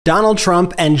Donald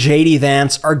Trump and JD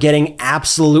Vance are getting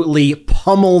absolutely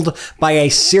pummeled by a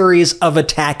series of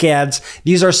attack ads.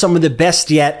 These are some of the best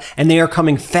yet, and they are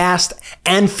coming fast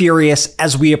and furious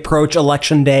as we approach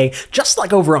Election Day, just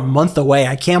like over a month away.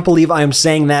 I can't believe I am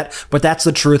saying that, but that's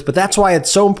the truth. But that's why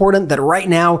it's so important that right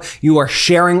now you are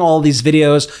sharing all these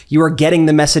videos, you are getting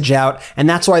the message out, and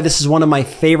that's why this is one of my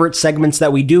favorite segments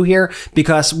that we do here,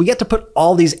 because we get to put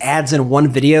all these ads in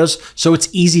one videos, so it's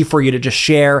easy for you to just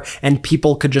share and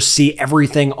people could just see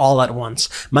everything all at once.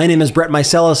 My name is Brett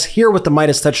Meiselas here with the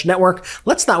MeidasTouch Network.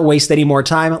 Let's not waste any more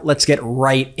time. Let's get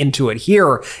right into it.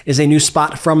 Here is a new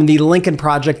spot from the Lincoln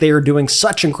Project. They are doing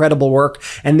such incredible work,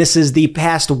 and this is the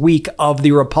past week of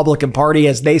the Republican Party,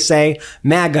 as they say,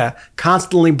 MAGA,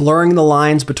 constantly blurring the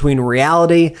lines between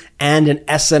reality and an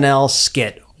SNL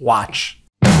skit. Watch.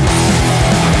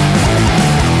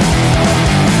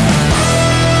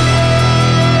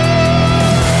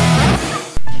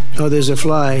 Oh, there's a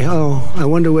fly. Oh, I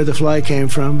wonder where the fly came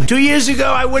from. 2 years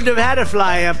ago, I wouldn't have had a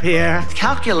fly up here.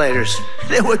 Calculators.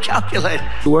 They were calculators.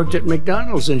 She worked at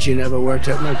McDonald's, and she never worked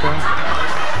at McDonald's.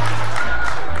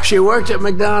 She worked at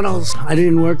McDonald's. I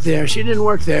didn't work there. She didn't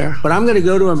work there. But I'm going to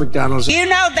go to a McDonald's. You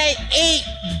know they eat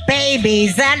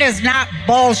babies. That is not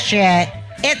bullshit.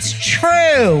 It's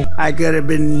true. I could have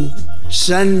been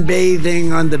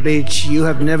sunbathing on the beach. You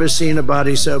have never seen a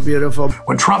body so beautiful.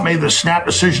 When Trump made the snap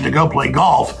decision to go play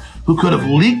golf, who could have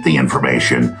leaked the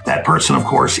information? That person, of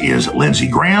course, is Lindsey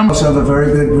Graham. I also have a very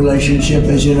good relationship,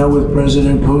 as you know, with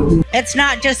President Putin. It's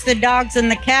not just the dogs and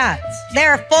the cats.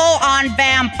 They're full-on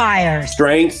vampires.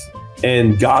 Strength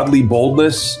and godly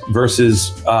boldness versus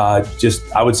just,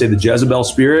 I would say, the Jezebel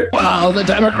spirit. Wow, the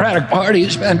Democratic Party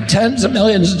spent tens of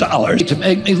millions of dollars to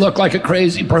make me look like a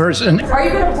crazy person. Are you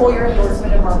going to pull your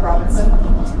endorsement of Mark Robinson?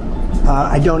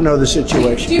 I don't know the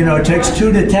situation. You know, it takes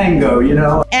two to tango, you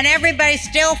know. And everybody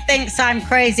still thinks I'm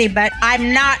crazy, but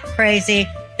I'm not crazy.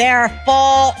 They're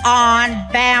full-on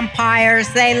vampires.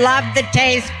 They love the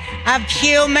taste of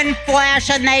human flesh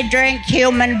and they drink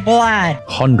human blood.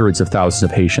 Hundreds of thousands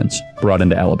of Haitians brought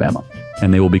into Alabama,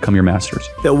 and they will become your masters.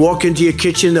 They'll walk into your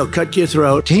kitchen, they'll cut your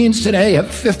throat. Teens today have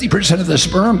 50% of the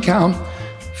sperm count,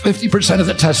 50% of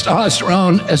the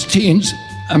testosterone as teens,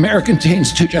 American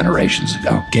teens 2 generations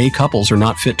ago. Gay couples are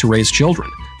not fit to raise children.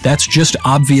 That's just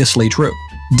obviously true.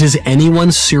 Does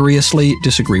anyone seriously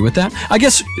disagree with that? I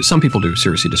guess some people do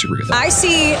seriously disagree with that. I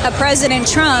see a President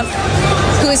Trump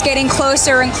who is getting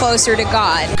closer and closer to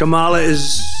God. Kamala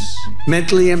is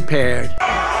mentally impaired.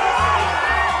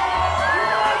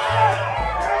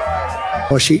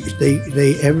 Well,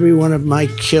 every one of my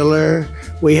killer,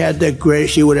 we had the great,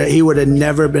 he would have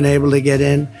never been able to get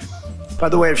in. By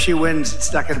the way, if she wins,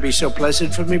 it's not going to be so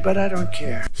pleasant for me, but I don't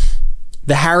care.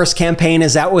 The Harris campaign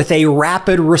is out with a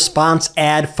rapid response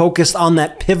ad focused on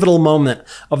that pivotal moment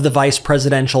of the vice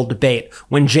presidential debate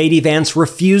when JD Vance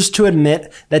refused to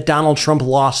admit that Donald Trump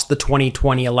lost the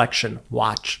 2020 election.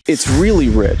 Watch. It's really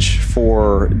rich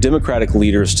for Democratic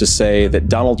leaders to say that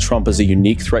Donald Trump is a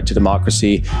unique threat to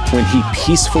democracy when he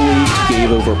peacefully gave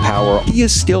over power. He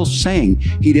is still saying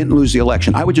he didn't lose the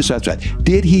election. I would just ask that.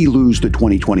 Did he lose the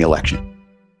 2020 election?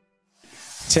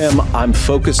 Tim, I'm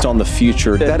focused on the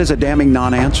future. That is a damning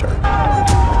non-answer.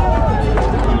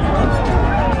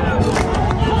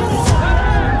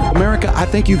 America, I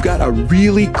think you've got a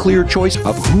really clear choice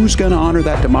of who's going to honor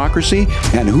that democracy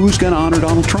and who's going to honor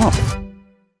Donald Trump.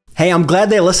 Hey, I'm glad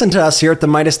they listened to us here at the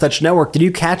MeidasTouch Network. Did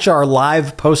you catch our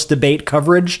live post-debate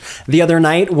coverage the other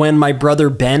night when my brother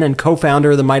Ben and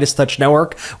co-founder of the MeidasTouch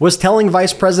Network was telling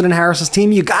Vice President Harris's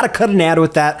team, you got to cut an ad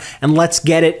with that and let's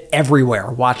get it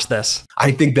everywhere. Watch this.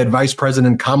 I think that Vice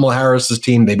President Kamala Harris's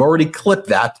team, they've already clipped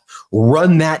that,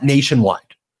 run that nationwide.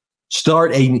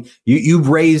 You've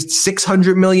raised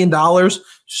 $600 million.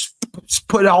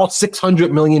 Put all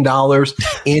 $600 million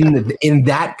in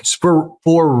that for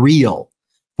real.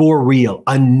 For real.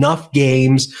 Enough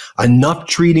games, enough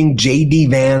treating JD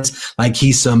Vance like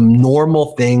he's some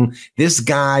normal thing. This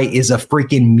guy is a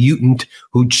freaking mutant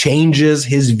who changes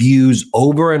his views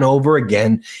over and over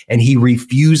again, and he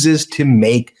refuses to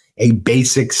make a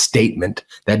basic statement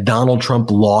that Donald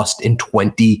Trump lost in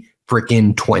 2024.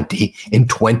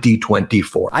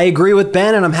 I agree with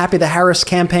Ben, and I'm happy the Harris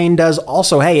campaign does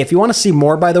also. Hey, if you want to see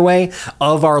more, by the way,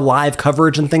 of our live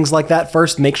coverage and things like that,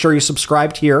 first, make sure you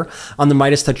subscribed here on the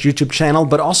MeidasTouch YouTube channel,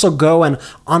 but also go and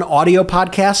on audio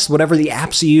podcasts, whatever the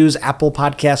apps you use, Apple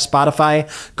Podcasts, Spotify,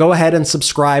 go ahead and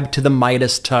subscribe to the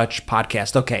MeidasTouch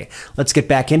podcast. Okay, let's get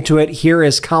back into it. Here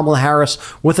is Kamala Harris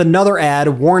with another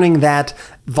ad warning that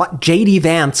J.D.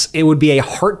 Vance, it would be a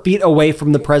heartbeat away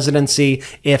from the presidency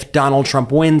if Donald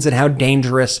Trump wins, and how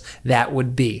dangerous that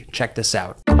would be. Check this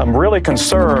out. I'm really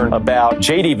concerned about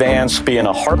J.D. Vance being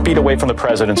a heartbeat away from the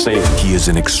presidency. He is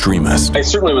an extremist. I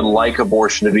certainly would like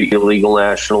abortion to be illegal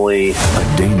nationally.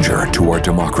 A danger to our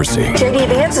democracy. J.D.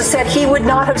 Vance has said he would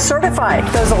not have certified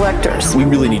those electors. We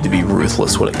really need to be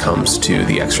ruthless when it comes to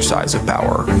the exercise of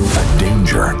power. A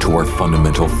danger to our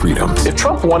fundamental freedoms. If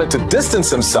Trump wanted to distance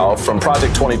himself from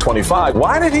Project 2025,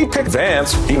 why did he pick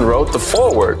Vance? He wrote the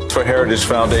foreword for Heritage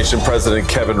Foundation President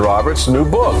Kevin Roberts' new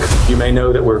book. You may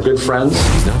know that we're good friends.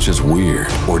 He's not just weird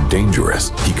or dangerous.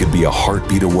 He could be a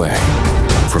heartbeat away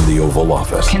from the Oval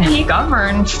Office. Can he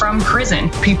govern from prison?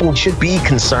 People should be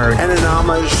concerned. And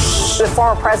anonymous. The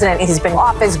former president has been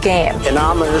off his game.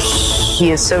 Anonymous.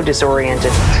 He is so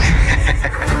disoriented.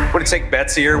 Would it take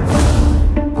Betsy here?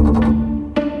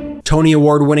 Tony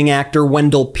Award-winning actor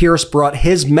Wendell Pierce brought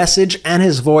his message and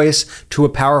his voice to a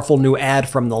powerful new ad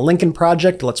from the Lincoln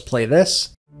Project. Let's play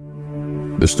this.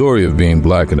 The story of being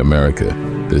black in America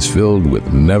is filled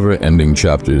with never-ending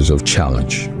chapters of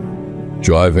challenge.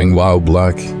 Driving while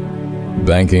black,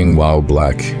 banking while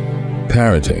black,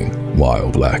 parenting while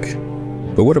black.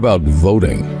 But what about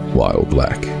voting while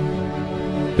black?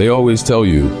 They always tell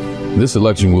you this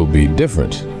election will be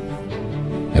different,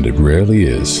 and it rarely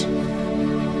is.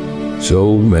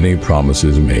 So many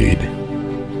promises made.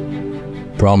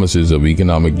 Promises of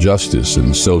economic justice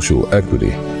and social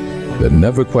equity that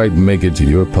never quite make it to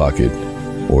your pocket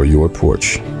or your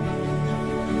porch.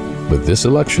 But this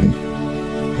election,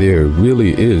 there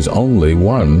really is only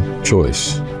one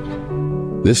choice.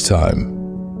 This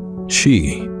time,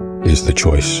 she is the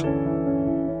choice.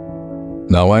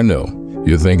 Now I know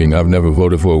you're thinking I've never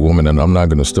voted for a woman and I'm not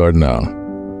going to start now.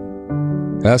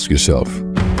 Ask yourself,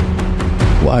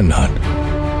 why not?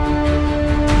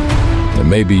 And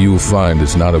maybe you'll find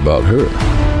it's not about her.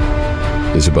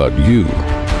 It's about you.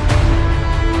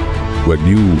 What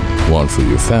you want for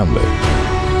your family,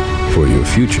 for your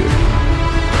future.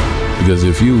 Because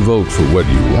if you vote for what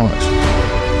you want,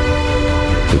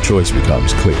 the choice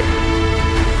becomes clear.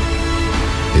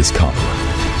 It's Kamala.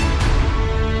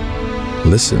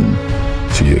 Listen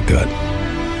to your gut.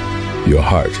 Your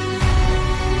heart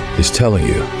is telling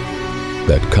you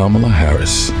that Kamala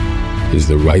Harris is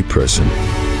the right person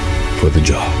for the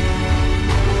job.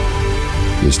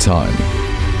 It's time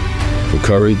for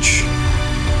courage,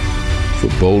 for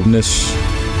boldness.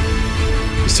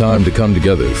 It's time to come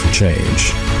together for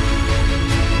change.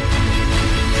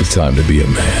 It's time to be a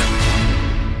man.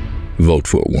 Vote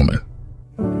for a woman.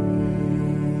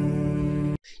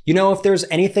 You know, if there's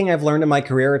anything I've learned in my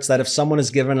career, it's that if someone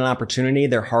is given an opportunity,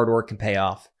 their hard work can pay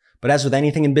off. But as with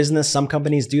anything in business, some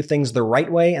companies do things the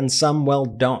right way and some, well,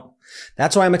 don't.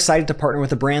 That's why I'm excited to partner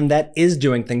with a brand that is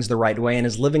doing things the right way and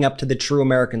is living up to the true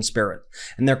American spirit.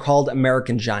 And they're called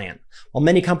American Giant. While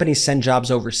many companies send jobs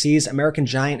overseas, American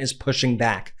Giant is pushing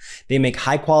back. They make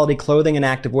high-quality clothing and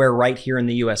activewear right here in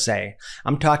the USA.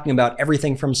 I'm talking about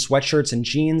everything from sweatshirts and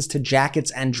jeans to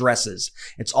jackets and dresses.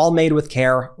 It's all made with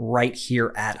care right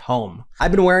here at home.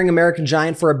 I've been wearing American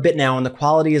Giant for a bit now, and the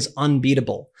quality is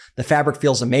unbeatable. The fabric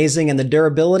feels amazing, and the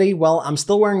durability, well, I'm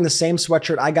still wearing the same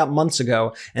sweatshirt I got months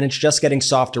ago, and it's just getting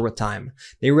softer with time.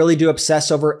 They really do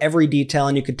obsess over every detail,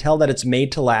 and you can tell that it's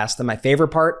made to last. And my favorite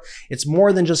part, it's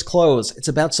more than just clothes. It's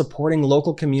about supporting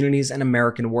local communities and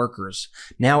American workers.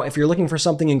 Now, if you're looking for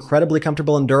something incredibly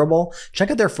comfortable and durable,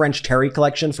 check out their French Terry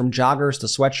collection from joggers to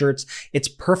sweatshirts. It's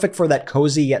perfect for that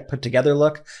cozy yet put together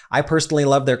look. I personally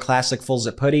love their classic full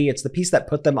zip hoodie. It's the piece that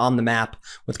put them on the map.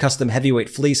 With custom heavyweight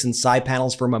fleece and side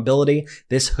panels for mobility,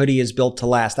 this hoodie is built to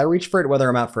last. I reach for it whether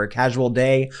I'm out for a casual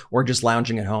day or just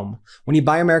lounging at home. When you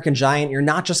buy American Giant, you're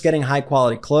not just getting high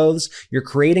quality clothes, you're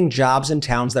creating jobs in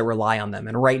towns that rely on them.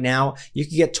 And right now, you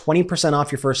can get 20%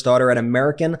 off your first order at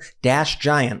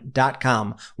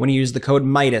American-Giant.com when you use the code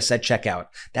Meidas at checkout.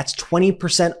 That's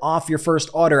 20% off your first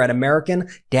order at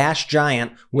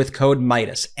American-Giant with code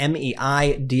Meidas,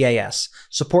 M-E-I-D-A-S.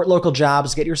 Support local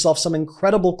jobs, get yourself some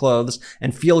incredible clothes,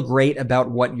 and feel great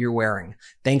about what you're wearing.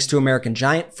 Thanks to American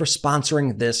Giant for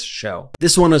sponsoring this show.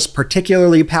 This one is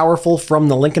particularly powerful from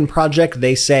the Lincoln Project.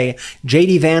 They say,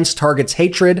 J.D. Vance targets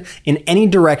hatred in any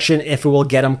direction if it will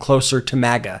get him closer to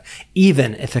MAGA,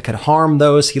 even if it could harm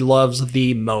those he loves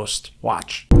the most.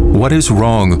 Watch. What is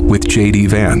wrong with J.D.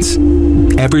 Vance?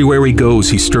 Everywhere he goes,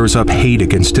 he stirs up hate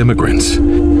against immigrants.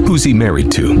 Who's he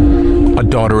married to? A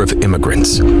daughter of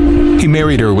immigrants. He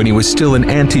married her when he was still an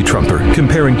anti-Trumper,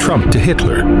 comparing Trump to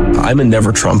Hitler. I'm a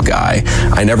never Trump guy.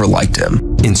 I never liked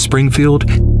him. In Springfield,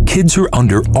 kids are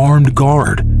under armed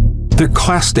guard. Their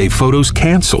class day photos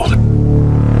canceled.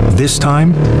 This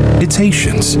time, it's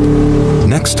Haitians.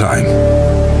 Next time,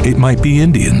 it might be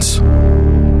Indians.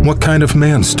 What kind of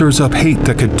man stirs up hate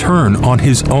that could turn on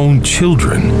his own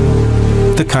children?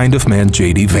 The kind of man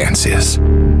J.D. Vance is.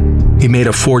 He made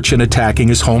a fortune attacking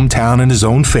his hometown and his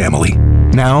own family.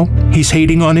 Now, he's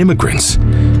hating on immigrants,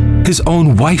 his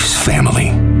own wife's family.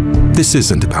 This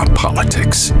isn't about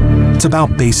politics. It's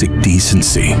about basic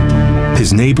decency.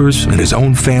 His neighbors and his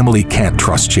own family can't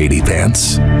trust J.D.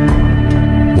 Vance.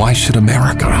 Why should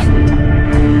America?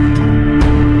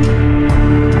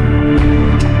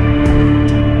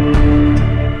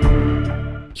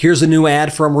 Here's a new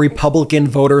ad from Republican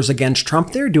Voters Against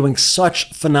Trump. They're doing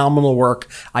such phenomenal work,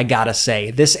 I gotta say.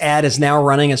 This ad is now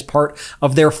running as part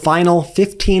of their final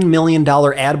 $15 million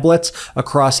ad blitz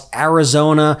across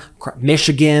Arizona,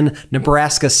 Michigan,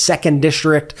 Nebraska's 2nd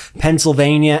District,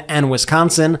 Pennsylvania, and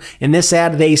Wisconsin. In this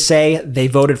ad, they say they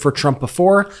voted for Trump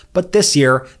before, but this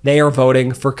year they are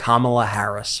voting for Kamala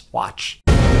Harris. Watch.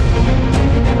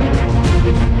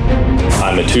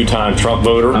 I'm a 2-time Trump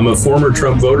voter. I'm a former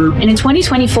Trump voter. And in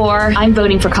 2024, I'm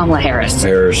voting for Kamala Harris.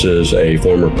 Harris is a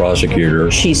former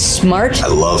prosecutor. She's smart. I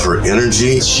love her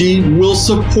energy. She will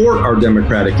support our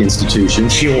democratic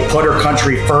institutions. She will put her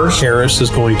country first. Harris is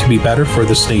going to be better for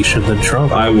this nation than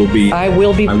Trump. I will be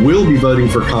voting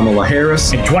for Kamala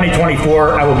Harris. In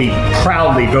 2024, I will be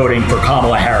proudly voting for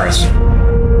Kamala Harris.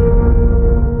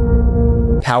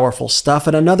 Powerful stuff.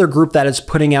 And another group that is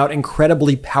putting out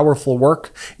incredibly powerful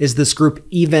work is this group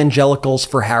Evangelicals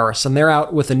for Harris. And they're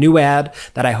out with a new ad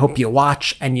that I hope you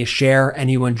watch and you share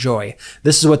and you enjoy.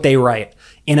 This is what they write.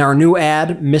 In our new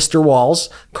ad, Mr. Walls,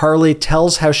 Carly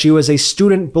tells how she was a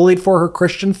student bullied for her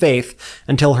Christian faith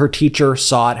until her teacher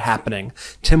saw it happening.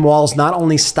 Tim Walls not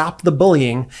only stopped the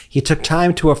bullying, he took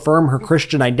time to affirm her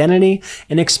Christian identity,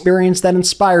 an experience that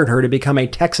inspired her to become a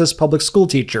Texas public school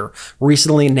teacher,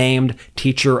 recently named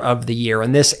Teacher of the Year.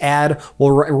 And this ad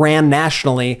ran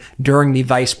nationally during the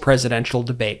vice presidential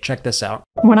debate. Check this out.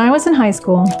 When I was in high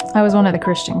school, I was one of the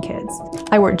Christian kids.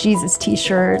 I wore Jesus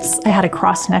t-shirts, I had a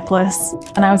cross necklace,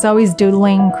 and I was always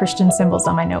doodling Christian symbols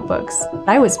on my notebooks.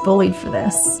 I was bullied for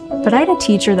this, but I had a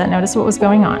teacher that noticed what was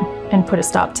going on and put a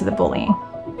stop to the bullying.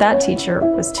 That teacher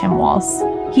was Tim Walls.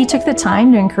 He took the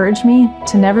time to encourage me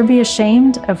to never be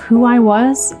ashamed of who I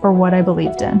was or what I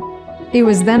believed in. It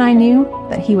was then I knew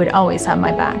that he would always have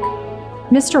my back.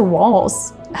 Mr.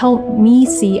 Walls helped me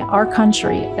see our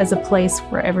country as a place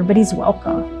where everybody's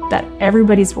welcome, that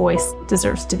everybody's voice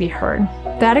deserves to be heard.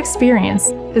 That experience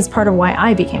is part of why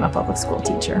I became a public school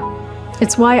teacher.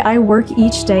 It's why I work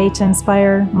each day to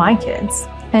inspire my kids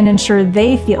and ensure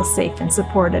they feel safe and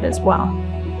supported as well.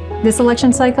 This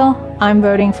election cycle, I'm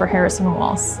voting for Harrison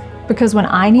Walls because when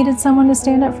I needed someone to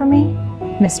stand up for me,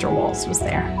 Mr. Walls was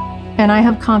there. And I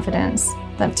have confidence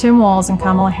that Tim Walls and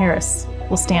Kamala Harris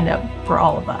will stand up for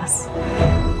all of us.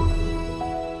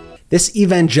 This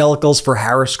Evangelicals for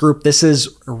Harris group, this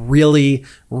is really,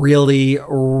 really,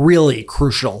 really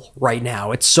crucial right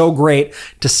now. It's so great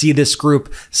to see this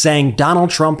group saying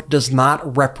Donald Trump does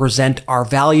not represent our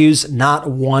values, not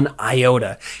one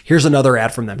iota. Here's another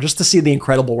ad from them, just to see the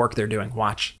incredible work they're doing.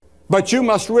 Watch. But you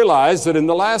must realize that in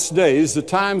the last days, the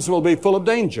times will be full of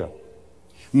danger.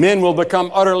 Men will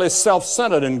become utterly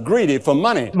self-centered and greedy for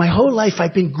money. My whole life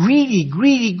I've been greedy,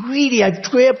 greedy, greedy. I've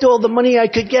grabbed all the money I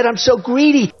could get. I'm so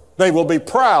greedy. They will be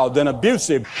proud and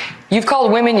abusive. You've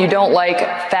called women you don't like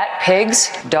fat pigs,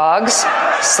 dogs,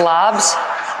 slobs,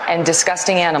 and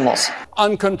disgusting animals.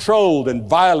 Uncontrolled and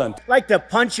violent. Like to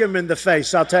punch him in the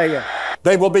face, I'll tell you.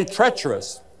 They will be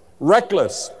treacherous,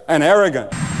 reckless, and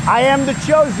arrogant. I am the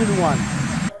chosen one.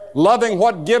 Loving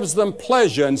what gives them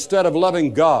pleasure instead of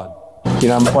loving God. You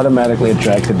know, I'm automatically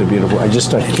attracted to beautiful. I just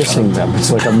start kissing them.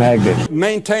 It's like a magnet.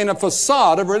 Maintain a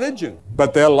facade of religion,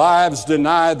 but their lives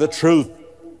deny the truth.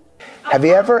 Have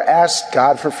you ever asked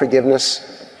God for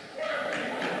forgiveness?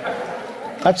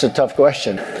 That's a tough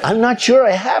question. I'm not sure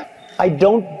I have. I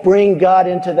don't bring God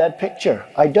into that picture.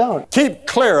 I don't. Keep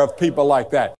clear of people like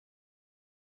that.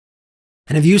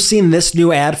 And have you seen this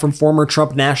new ad from former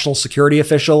Trump national security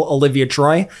official Olivia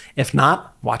Troy? If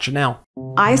not, watch it now.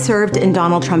 I served in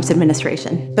Donald Trump's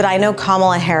administration, but I know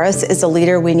Kamala Harris is a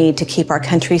leader we need to keep our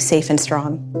country safe and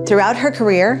strong. Throughout her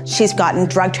career, she's gotten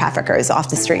drug traffickers off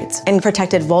the streets and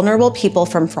protected vulnerable people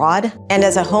from fraud. And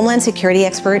as a Homeland Security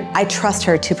expert, I trust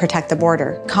her to protect the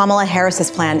border. Kamala Harris's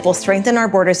plan will strengthen our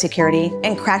border security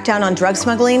and crack down on drug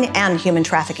smuggling and human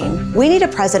trafficking. We need a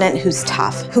president who's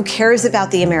tough, who cares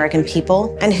about the American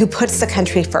people, and who puts the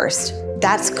country first.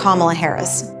 That's Kamala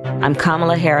Harris. I'm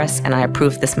Kamala Harris, and I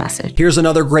approve this message. Here's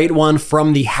another great one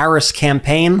from the Harris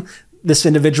campaign. This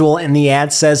individual in the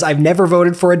ad says, "I've never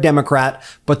voted for a Democrat,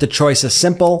 but the choice is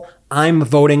simple. I'm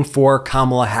voting for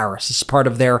Kamala Harris." This is part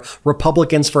of their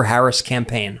Republicans for Harris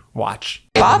campaign. Watch.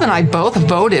 Bob and I both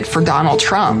voted for Donald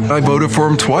Trump. I voted for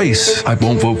him twice. I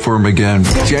won't vote for him again.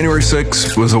 January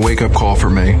 6th was a wake-up call for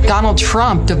me. Donald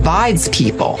Trump divides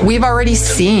people. We've already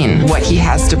seen what he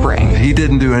has to bring. He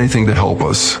didn't do anything to help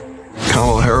us.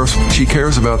 Kamala Harris, she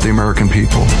cares about the American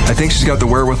people. I think she's got the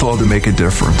wherewithal to make a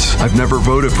difference. I've never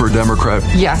voted for a Democrat.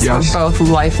 Yes, we're both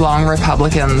lifelong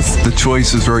Republicans. The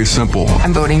choice is very simple.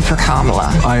 I'm voting for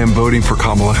Kamala. I am voting for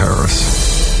Kamala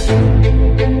Harris.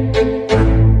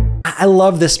 I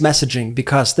love this messaging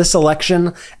because this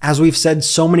election, as we've said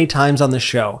so many times on the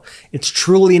show, it's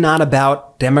truly not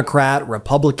about Democrat,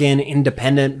 Republican,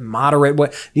 independent, moderate.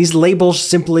 These labels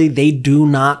simply, they do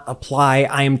not apply.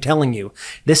 I am telling you,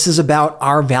 this is about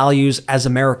our values as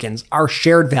Americans, our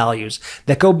shared values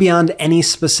that go beyond any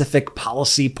specific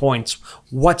policy points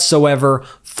whatsoever,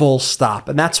 full stop.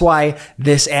 And that's why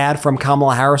this ad from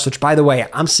Kamala Harris, which by the way,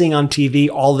 I'm seeing on TV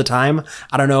all the time.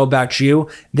 I don't know about you.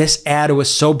 This ad was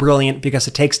so brilliant because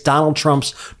it takes Donald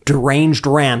Trump's deranged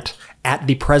rant at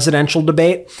the presidential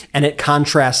debate and it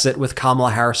contrasts it with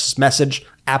Kamala Harris's message.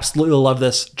 Absolutely love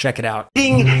this. Check it out.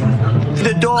 Eating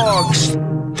the dogs.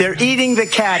 They're eating the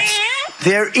cats.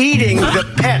 They're eating the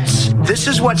pets. This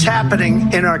is what's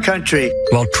happening in our country.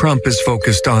 While Trump is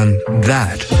focused on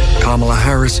that, Kamala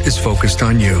Harris is focused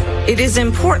on you. It is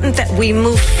important that we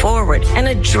move forward and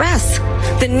address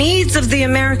the needs of the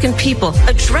American people,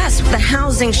 address the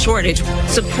housing shortage,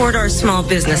 support our small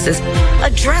businesses,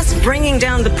 address bringing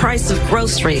down the price of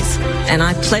groceries. And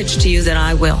I pledge to you that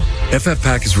I will.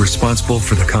 FFPAC is responsible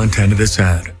for the content of this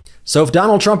ad. So if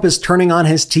Donald Trump is turning on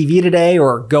his TV today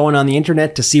or going on the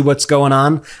internet to see what's going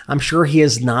on, I'm sure he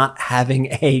is not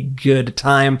having a good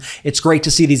time. It's great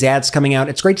to see these ads coming out.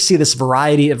 It's great to see this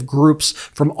variety of groups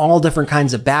from all different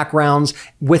kinds of backgrounds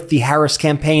with the Harris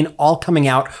campaign all coming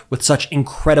out with such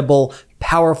incredible,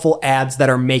 powerful ads that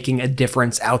are making a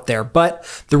difference out there.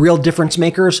 But the real difference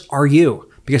makers are you,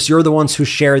 because you're the ones who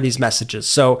share these messages.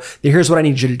 So here's what I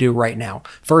need you to do right now.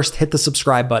 First, hit the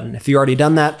subscribe button. If you've already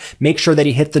done that, make sure that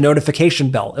you hit the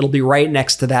notification bell. It'll be right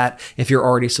next to that if you're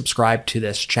already subscribed to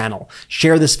this channel.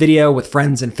 Share this video with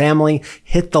friends and family.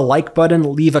 Hit the like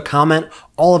button, leave a comment.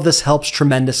 All of this helps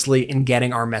tremendously in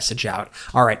getting our message out.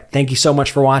 All right, thank you so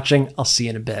much for watching. I'll see you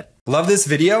in a bit. Love this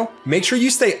video? Make sure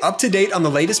you stay up to date on the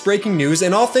latest breaking news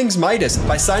and all things Midas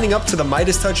by signing up to the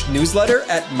MeidasTouch newsletter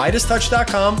at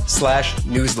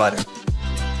MeidasTouch.com/newsletter.